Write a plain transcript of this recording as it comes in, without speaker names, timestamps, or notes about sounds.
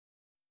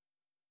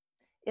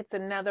It's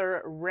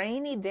another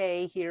rainy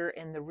day here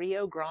in the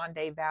Rio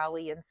Grande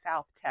Valley in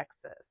South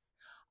Texas.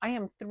 I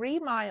am 3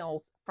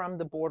 miles from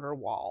the border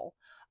wall.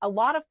 A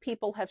lot of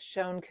people have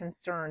shown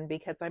concern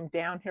because I'm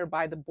down here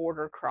by the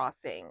border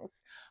crossings,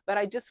 but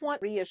I just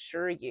want to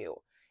reassure you,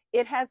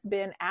 it has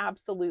been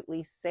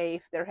absolutely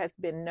safe. There has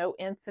been no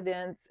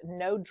incidents,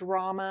 no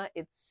drama.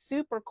 It's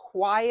super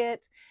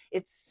quiet.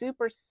 It's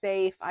super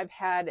safe. I've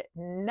had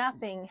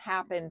nothing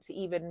happen to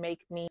even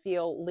make me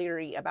feel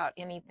leery about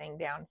anything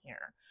down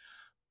here.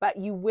 But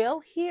you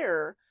will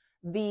hear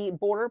the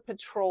Border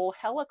Patrol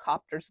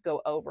helicopters go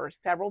over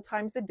several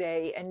times a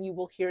day, and you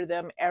will hear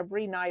them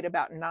every night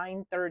about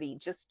 9:30,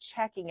 just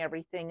checking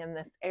everything in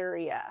this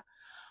area.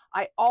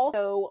 I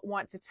also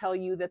want to tell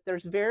you that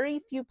there's very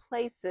few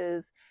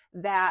places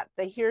that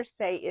the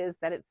hearsay is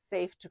that it's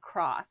safe to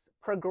cross.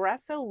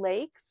 Progresso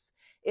Lakes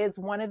is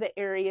one of the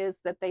areas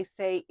that they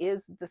say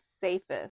is the safest.